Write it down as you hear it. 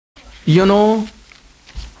You know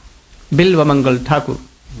Bilvamangal Thakur.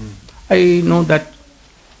 I know that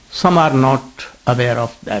some are not aware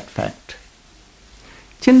of that fact.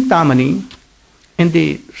 Chintamani in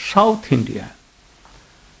the South India,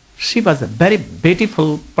 she was a very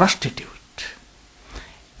beautiful prostitute,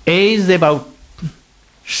 age about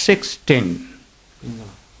 16.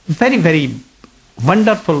 Very, very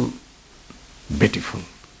wonderful, beautiful,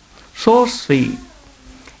 so sweet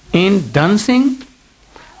in dancing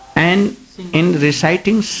and in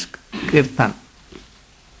reciting kirtan.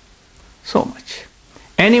 So much.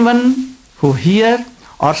 Anyone who hear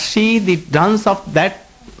or see the dance of that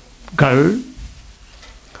girl,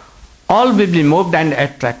 all will be moved and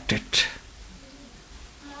attracted.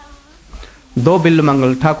 Though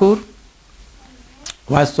Bilvamangal Thakur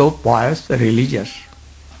was so pious, religious,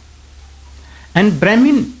 and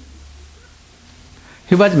Brahmin,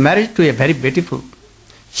 he was married to a very beautiful,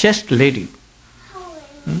 chaste lady.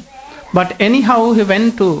 But anyhow, he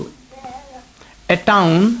went to a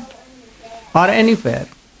town or anywhere,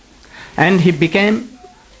 and he became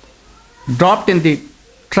dropped in the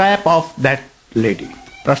trap of that lady,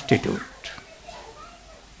 prostitute.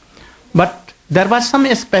 But there was some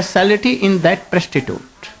speciality in that prostitute.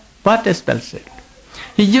 What a speciality?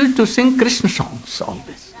 He used to sing Krishna songs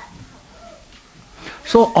always.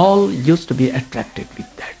 So all used to be attracted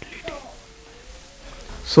with that lady.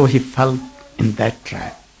 So he fell in that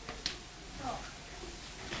trap.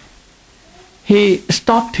 He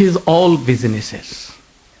stopped his all businesses.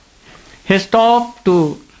 He stopped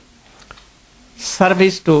to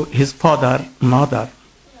service to his father, mother.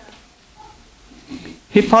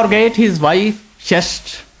 He forgot his wife,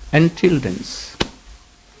 chest and children,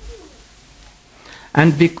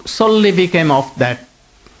 and solely became of that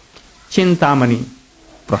Chintamani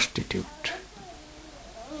prostitute.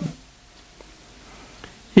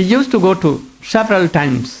 He used to go to several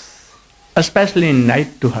times, especially in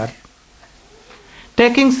night, to her,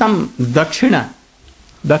 taking some dakshina.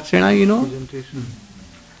 Dakshina, you know?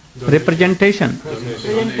 Presentation.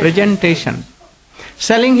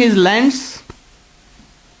 Selling his lands,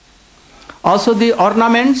 also the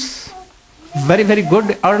ornaments, very, very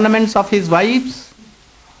good ornaments of his wives,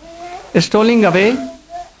 stealing away,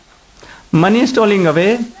 money stealing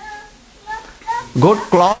away, good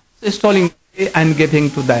clothes stealing away and giving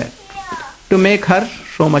to that, to make her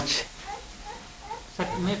so much,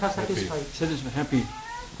 make her satisfied, happy,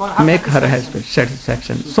 make her happy,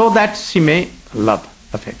 satisfaction, so that she may love,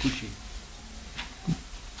 affection.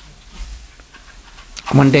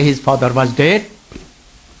 One day his father was dead,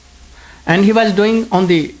 and he was doing on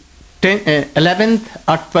the 11th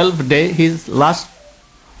or 12th day his last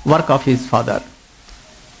work of his father,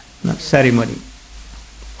 ceremony.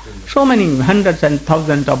 So many hundreds and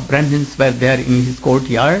thousands of Brahmins were there in his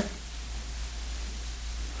courtyard,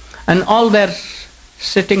 and all were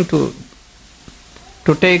sitting to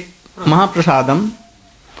take Mahaprasadam,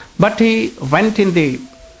 but he went in the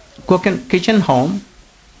kitchen home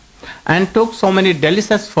and took so many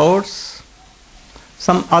delicious foods,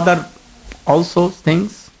 some other also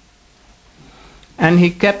things, and he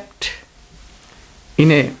kept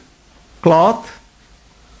in a cloth.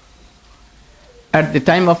 At the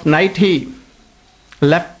time of night he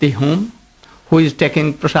left the home. Who is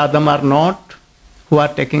taking prasadam or not, who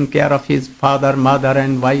are taking care of his father, mother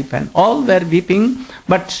and wife, and all were weeping,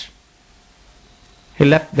 but he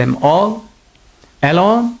left them all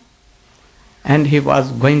alone, and he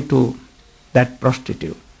was going to that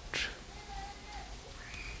prostitute.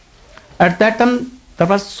 At that time there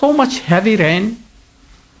was so much heavy rain,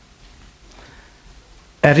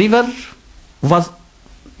 a river was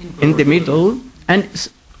in the middle, and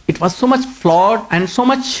it was so much flood and so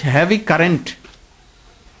much heavy current,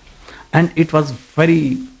 and it was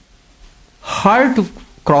very hard to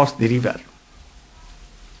cross the river.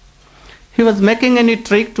 He was making any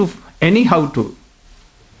trick to anyhow to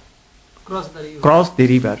cross the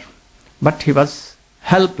river, but he was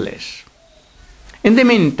helpless. In the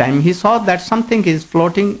meantime, he saw that something is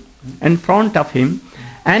floating in front of him,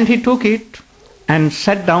 and he took it and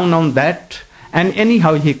sat down on that, and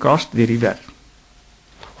anyhow he crossed the river.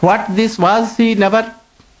 What this was, he never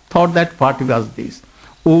thought that what was this,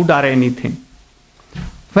 wood or anything.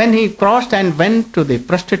 When he crossed and went to the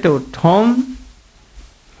prostitute home,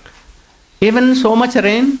 even so much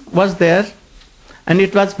rain was there, and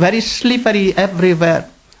it was very slippery everywhere.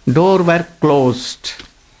 Doors were closed.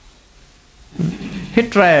 He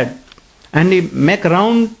tried, and he make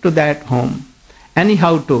round to that home,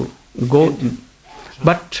 anyhow to go in.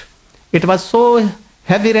 But it was so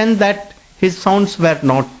heavy rain that his sounds were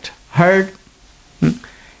not heard.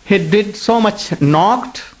 He did so much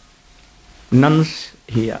knocked, none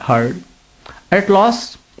he heard. At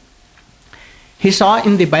last, he saw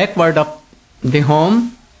in the backward of the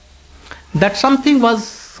home that something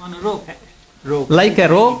was On a rope. like a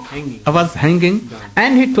rope hanging. was hanging,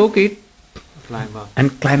 and he took it Climb up.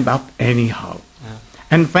 and climbed up anyhow. Yeah.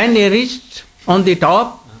 And when he reached on the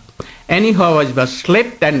top, anyhow he was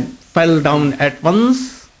slipped and fell down at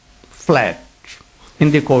once flat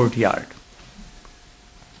in the courtyard.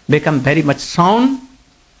 Become very much sound.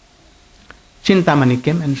 Chintamani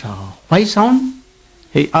came and saw. Why sound?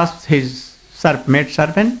 He asked his maid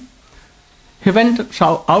servant. He went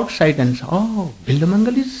outside and saw, oh,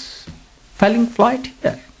 Bilvamangal is falling flat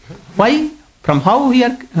here. Why? From how he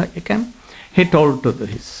came? He told to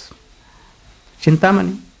his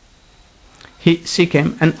Chintamani. She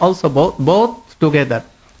came, and also both together,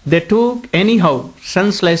 they took anyhow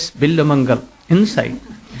senseless Bilvamangal inside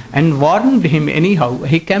and warned him anyhow.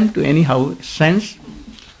 He came to anyhow sense.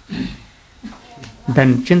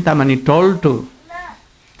 Then Chintamani told to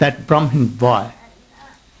that Brahmin boy,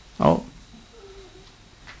 oh,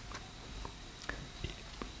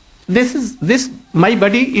 this my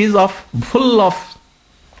body is full of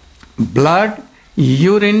blood,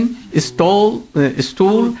 urine, stool,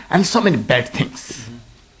 and so many bad things.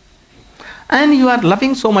 And you are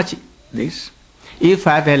loving so much this. If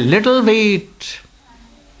I have a little bit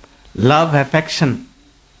love, affection,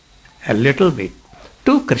 a little bit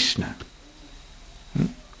to Krishna,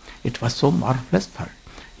 it was so marvelous for you.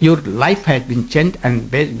 Your life has been changed and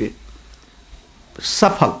very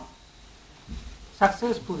successful.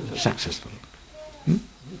 Successful.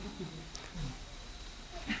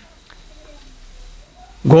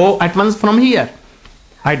 Go at once from here.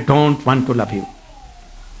 I don't want to love you.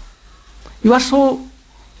 You are so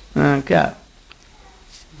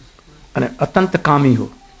अत्यंत कामी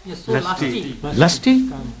हो. Yes, so lusty.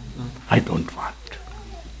 Lusty? I don't want.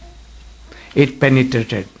 It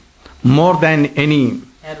penetrated more than any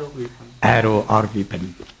arrow or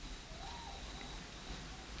weapon.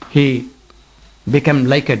 He became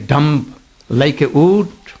like a dumb, like a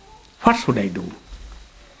wood. What should I do?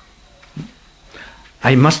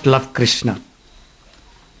 I must love Krishna.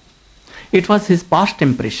 It was his past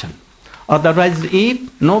impression. Otherwise,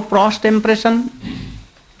 if no past impression,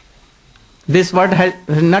 this word has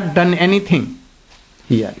not done anything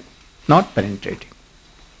here, not penetrating.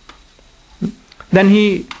 Then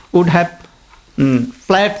he would have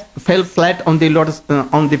fell flat on the lotus,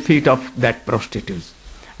 on the feet of that prostitute,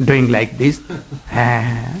 doing like this,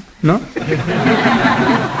 no,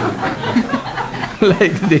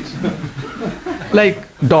 like this,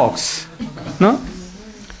 like dogs, no,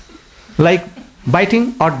 like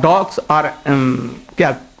biting, or dogs are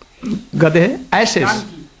gadhe, asses,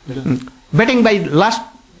 betting by last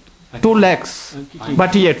two legs,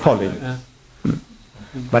 but he had fallen.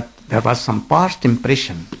 But there was some past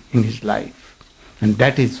impression in his life, and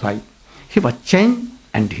that is why he was changed.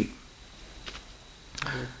 And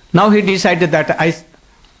now he decided that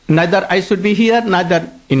neither I should be here,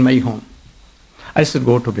 neither in my home. I should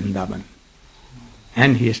go to Vrindavan.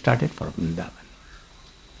 And he started for Vrindavan.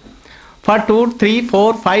 For 2, 3,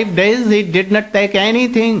 4, 5 days he did not take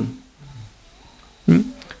anything.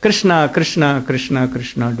 Krishna, Krishna, Krishna,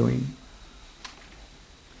 Krishna doing.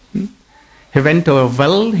 He went to a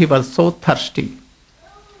well, he was so thirsty.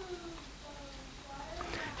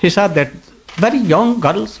 He saw that very young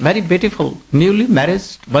girls, very beautiful, newly married,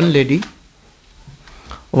 one lady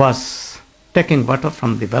was taking water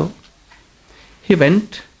from the well. He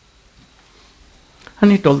went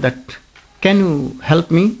and he told that, can you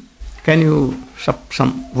help me? Can you sup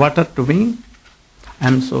some water to me? I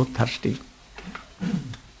am so thirsty.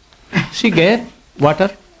 She gave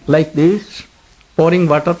water like this, pouring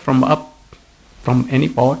water from any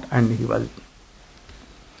pot, and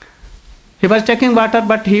he was taking water,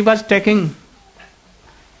 but he was taking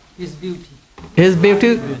His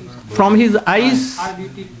beauty from his eyes Her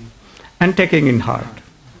beauty. and taking in heart.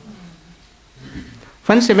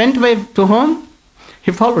 When she went away to home,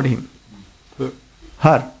 he followed him.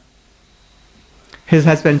 Her. His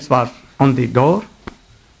husband was on the door.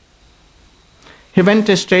 He went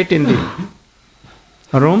straight in the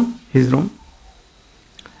room, his room.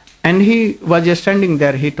 And he was standing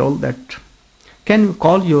there. He told that, can you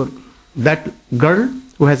call that girl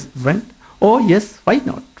who has went? Oh yes, why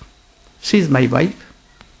not? She is my wife,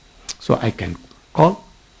 so I can call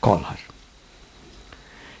her.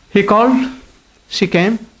 He called, she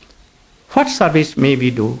came. What service may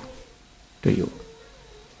we do to you?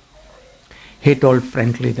 He told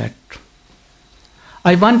frankly that,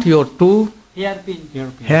 I want your 2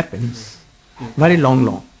 hairpins, very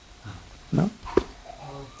long. No?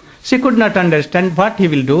 She could not understand what he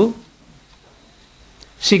will do.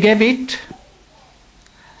 She gave it,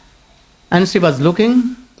 and she was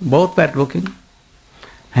looking, both were looking,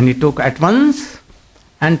 and he took at once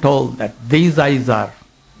and told that these eyes are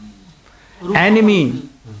enemy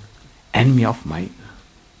of mine.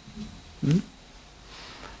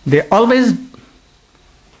 They always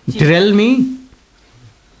drill me.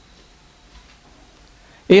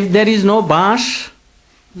 If there is no bash,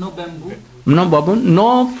 No bamboo. no baboon,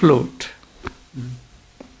 no flute.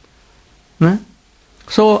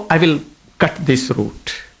 So I will cut this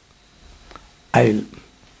root. I will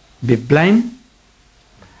be blind,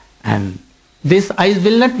 and these eyes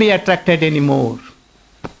will not be attracted anymore.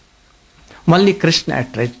 Only Krishna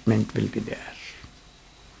attachment will be there.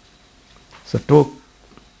 So took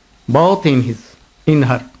both in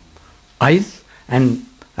her eyes, and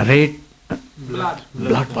red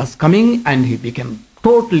blood was coming, and he became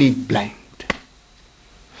totally blind.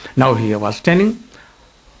 Now he was telling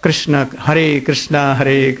Krishna, Hare Krishna,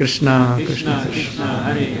 Hare Krishna, Krishna Krishna,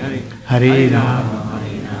 Hare Hare, Hare Rama,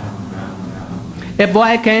 Hare Rama. A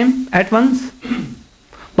boy came at once.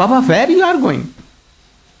 Baba, where you are going?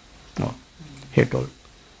 Oh, he told,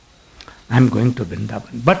 I am going to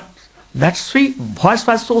Vrindavan. But that sweet voice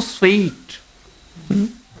was so sweet.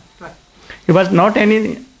 He was not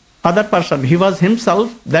any other person. He was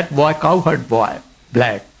himself, that boy, cowherd boy,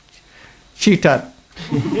 black, cheater.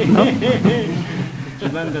 No?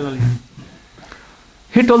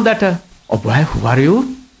 He told that, oh boy, who are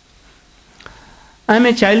you? I am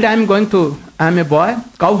a child, I am a boy,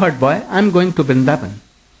 cowherd boy, I am going to Vrindavan.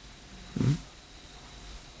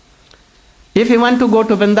 If you want to go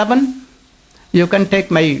to Vrindavan, you can take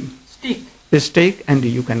my stick and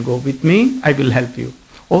you can go with me, I will help you.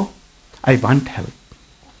 Oh, I want help.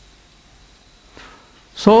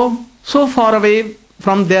 So far away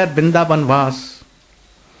from there, Vrindavan was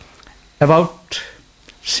about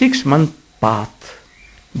 6 months path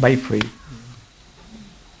by free.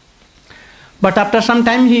 But after some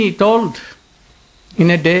time he told,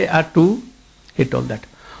 in a day or two, he told that,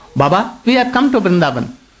 Baba, we have come to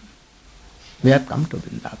Vrindavan. We have come to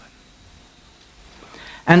Vrindavan.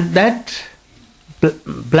 And that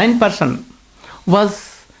blind person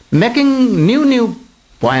was making new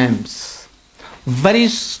poems, very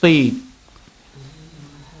sweet,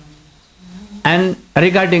 and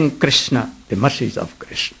regarding Krishna, the mercies of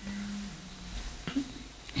Krishna.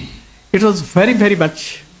 It was very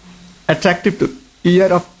much attractive to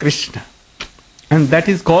ear of Krishna, and that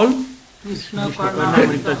is called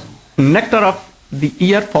nectar of the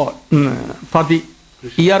ear for the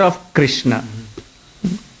ear of Krishna.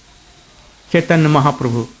 Chaitanya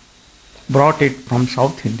Mahaprabhu brought it from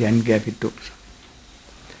South India and gave it to us.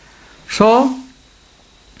 So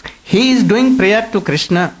he is doing prayer to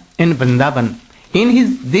Krishna in Vrindavan.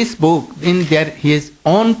 In this book, his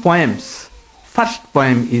own poems, first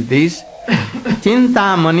poem is this: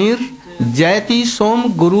 Chinta manir jayati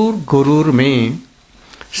som gurur me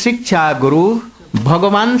shiksha guru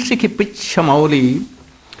bhagavan sikhi pichha mauli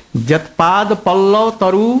jatpad pallav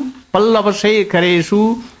taru pallav se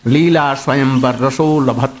karesu leela swayamvar raso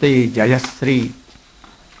labhate jayasri.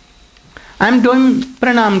 I am doing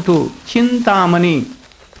pranam to Chintamani.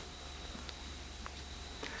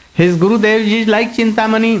 His Gurudev is like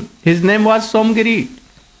Chintamani. His name was Somgiri.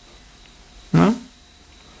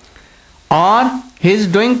 Or he is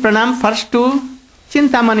doing pranam first to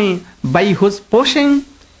Chintamani, by whose pushing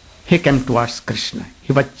he came towards Krishna.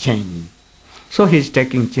 He was changed. So he is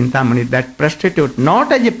taking Chintamani, that prostitute,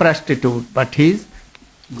 not as a prostitute, but his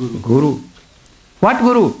Guru. What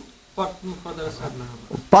Guru? Path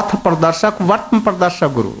Pradarshak, Vatma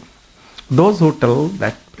Pradarshak Guru. Those who tell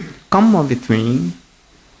that, come with me,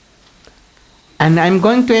 and I am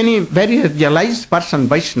going to any very realized person,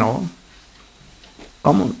 Vaishnava,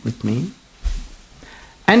 come on with me,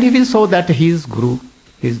 and he will show that he is Guru,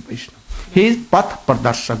 he is Vaishnava. He is Path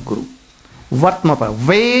Pradarshak Guru. Vatma,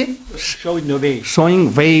 way,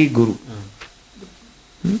 showing way Guru.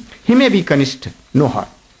 He may be Kanishta, no harm.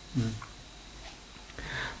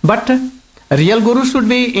 But real Guru should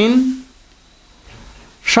be in,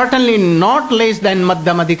 certainly not less than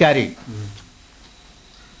Madhyam Adhikari.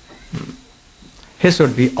 He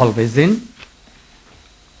should be always in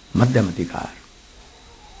Madhyam Adhikar.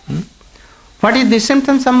 What is the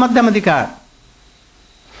symptoms of Madhyam Adhikar?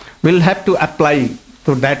 We will have to apply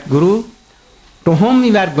to that Guru to whom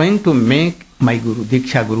we are going to make my Guru,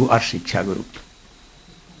 Diksha Guru or Shiksha Guru.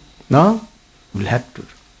 No? We will have to.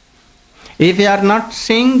 If we are not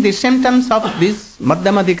seeing the symptoms of this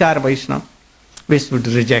Madhyam Adhikar Vaishnava, we should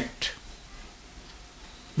reject.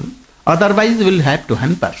 Otherwise we will have to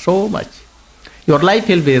hamper so much. Your life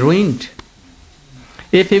will be ruined.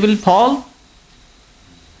 If you will fall,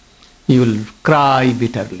 you will cry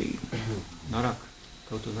bitterly. Narak.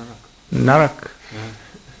 Go to Narak. Narak.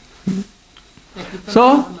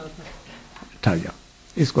 So, ठहर जाओ,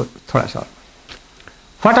 इसको थोड़ा सा.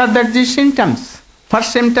 What are the symptoms?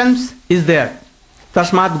 First symptoms is there.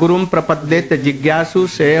 तस्मात् गुरुम प्रपद्येत जिज्ञासु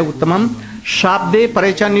श्रेय उत्तमम शाब्दे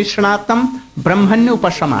परेच निष्णातम ब्रह्मण्य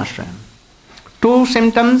उपशमाश्रयम्. Two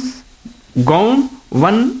symptoms gone,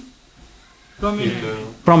 one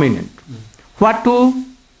prominent. What two?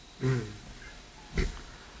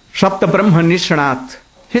 Sapta Brahma Nishnat.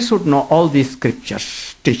 He should know all these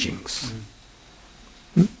scriptures, teachings.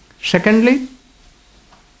 Secondly,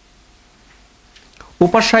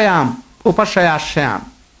 Upashayam, Upashayashyam.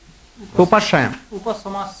 Upashayam.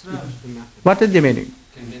 Upasamasraya. What is the meaning?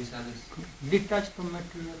 Detached from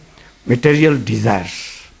material. Material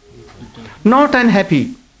desires. Not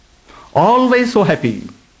unhappy. Always so happy.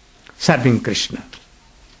 Serving Krishna.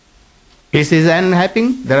 If he is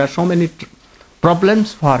unhappy, there are so many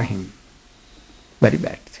problems for him. Very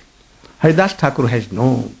bad thing. Haridas Thakur has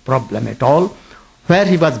no problem at all. Where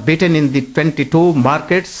he was beaten in the 22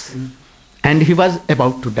 markets and he was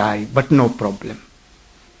about to die, but no problem.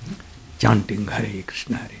 Chanting Hare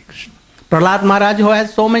Krishna, Hare Krishna. Prahlad Maharaj, who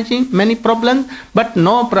has so many problems, but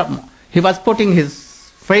no problem. He was putting his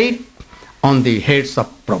faith on the heads of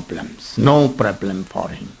problems. No problem for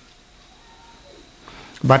him.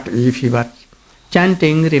 But if he was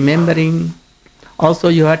chanting, remembering, also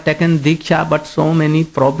you have taken Diksha, but so many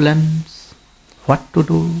problems. What to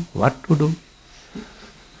do? What to do?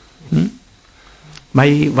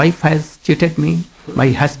 My wife has cheated me.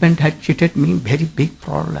 My husband has cheated me. Very big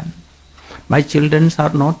problem. My children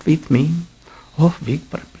are not with me. Oh, big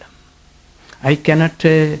problem. I cannot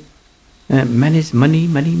manage money.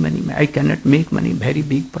 I cannot make money. Very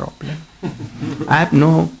big problem. I have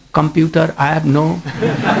no computer. I have no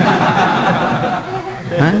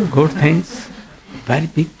good things. Very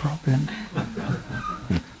big problem.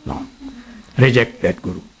 No. Reject that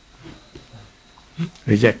guru.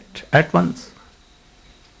 Reject at once.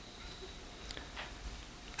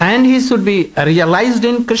 And he should be realized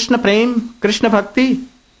in Krishna Prem, Krishna Bhakti.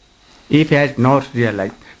 If he has not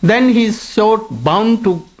realized, then he is so bound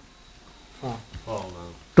to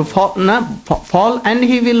fall, and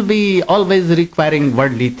he will be always requiring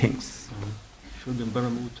worldly things.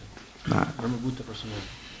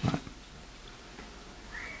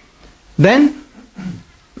 Then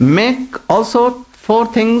make also 4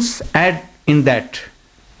 things add in that.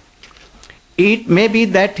 It may be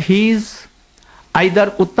that he is either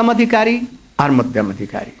Uttamadhikari or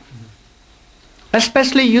Madhyamadhikari.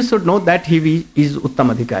 Especially you should know that he is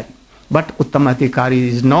Uttamadhikari. But Uttamadhikari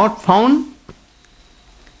is not found.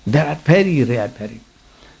 They are very rare, very.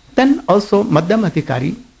 Then also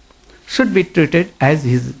Madhyamadhikari should be treated as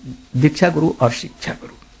his Diksha Guru or Shiksha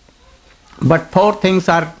Guru. But 4 things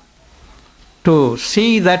are to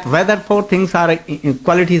see that whether 4 things are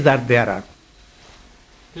qualities are there are.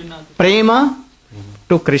 Prema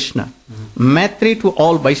to Krishna, Maitri to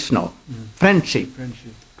all Vaishnava, friendship,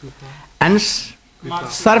 and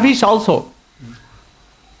service also.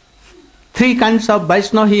 3 kinds of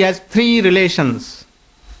Vaishnava, he has 3 relations.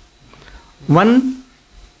 1,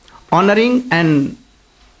 honoring and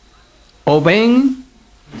obeying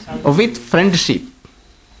with friendship.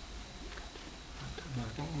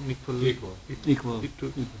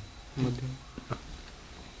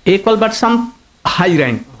 Equal but some high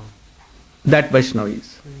rank, that Vaishnava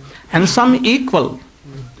is. And some equal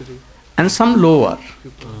and some lower.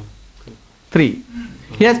 3.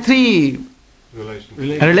 He has 3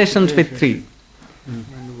 relations with 3.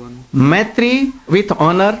 Maitri with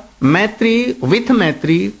honor, Maitri with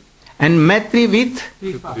Maitri, and Maitri with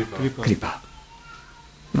Kripa.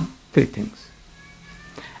 No? 3 things.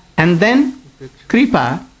 And then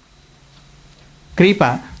Kripa,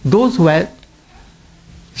 those who have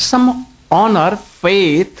some honor,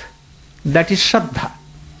 faith, that is Shraddha.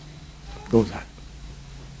 Those are.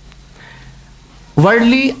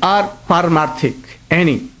 Worldly or Paramarthik,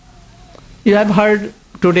 any. You have heard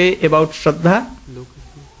today about Shraddha?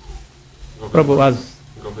 Prabhu was.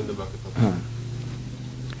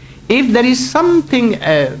 If there is something,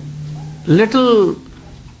 a little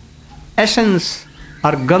essence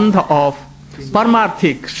or gandha of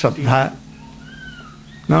Paramarthik Shraddha,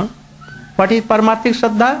 no? What is Paramarthik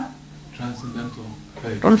Shraddha?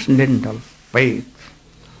 Transcendental faith.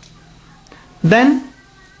 Then,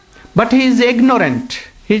 but he is ignorant.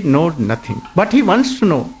 He knows nothing. But he wants to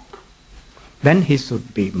know. Then he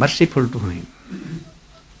should be merciful to him.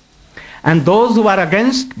 And those who are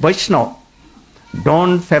against Vaishnava,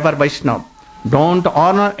 don't favor Vaishnava, don't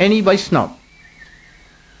honor any Vaishnava,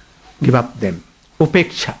 give up them.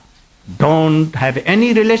 Upeksha, Don't have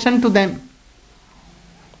any relation to them.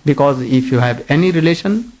 Because if you have any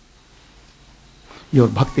relation, your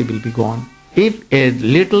bhakti will be gone. If a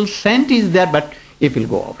little scent is there, but it will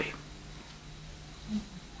go away.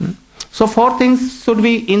 So 4 things should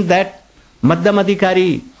be in that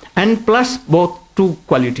Madhyamadikari, and plus both 2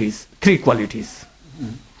 qualities, 3 qualities.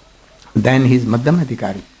 Then he is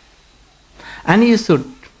Madhyamadikari. And you should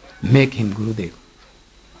make him Gurudev.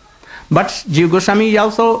 But Jiva Goswami is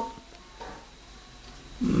also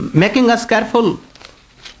making us careful.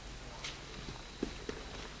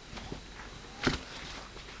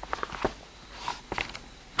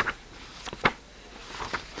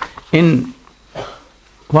 In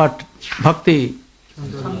what? Bhakti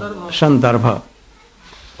Sandarbha.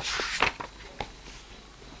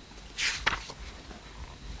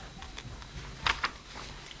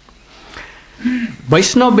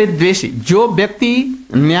 वैष्णव विद्वेषी जो व्यक्ति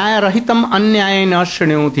न्याय रहितम अन्याय न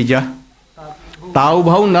श्रृणोति जह ताउ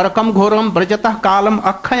भौ नरकम घोरम व्रजतः कालम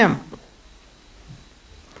अक्षयम.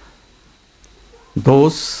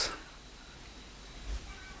 Those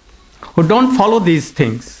who don't follow these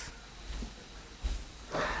things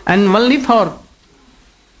and only for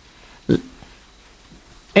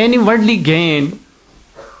any worldly gain,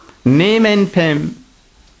 name and fame,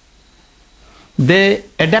 they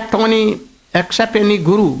adapt only, accept any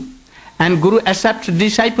guru, and guru accepts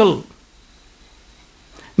disciple,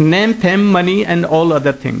 name, fame, money and all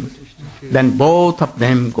other things, then both of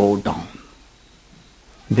them go down.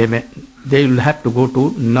 They will have to go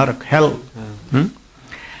to Narak, hell.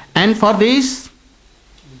 And for this,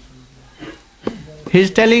 he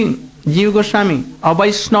is telling Jiva Goswami,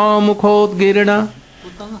 Avaishnava mukhod girna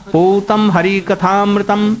putam hari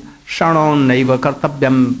kathamritam shanon naiva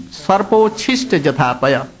kartavyam sarpo chishta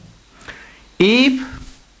jathapaya. If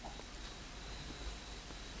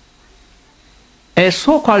a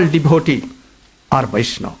so-called devotee or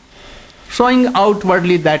Vaishnava, showing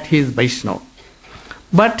outwardly that he is Vaishnava,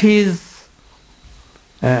 but he is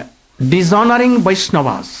dishonoring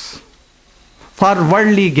Vaishnavas for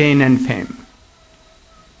worldly gain and fame,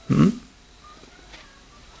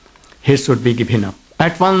 he should be given up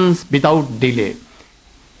at once without delay.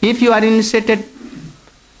 If you are initiated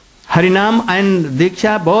Harinam and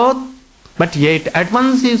Diksha both, but yet at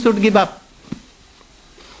once you should give up.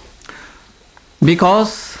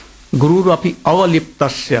 Because Guru Rapi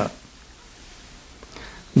Avaliptasya.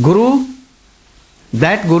 Guru,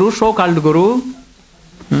 that Guru, so-called Guru,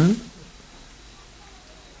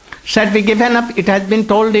 should be given up. It has been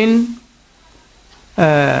told in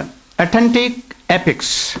authentic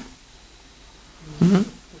epics.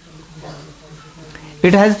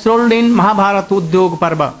 It has told in Mahabharata Udyog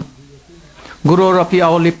Parva. Guru Rapi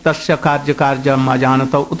Avaliptasya Karja Karja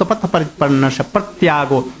Majanata Utapatha Pariparnasya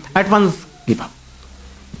Pratyago. At once give up.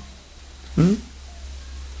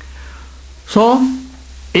 So,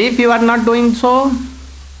 if you are not doing so,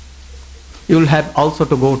 you will have also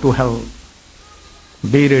to go to hell.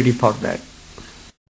 Be ready for that.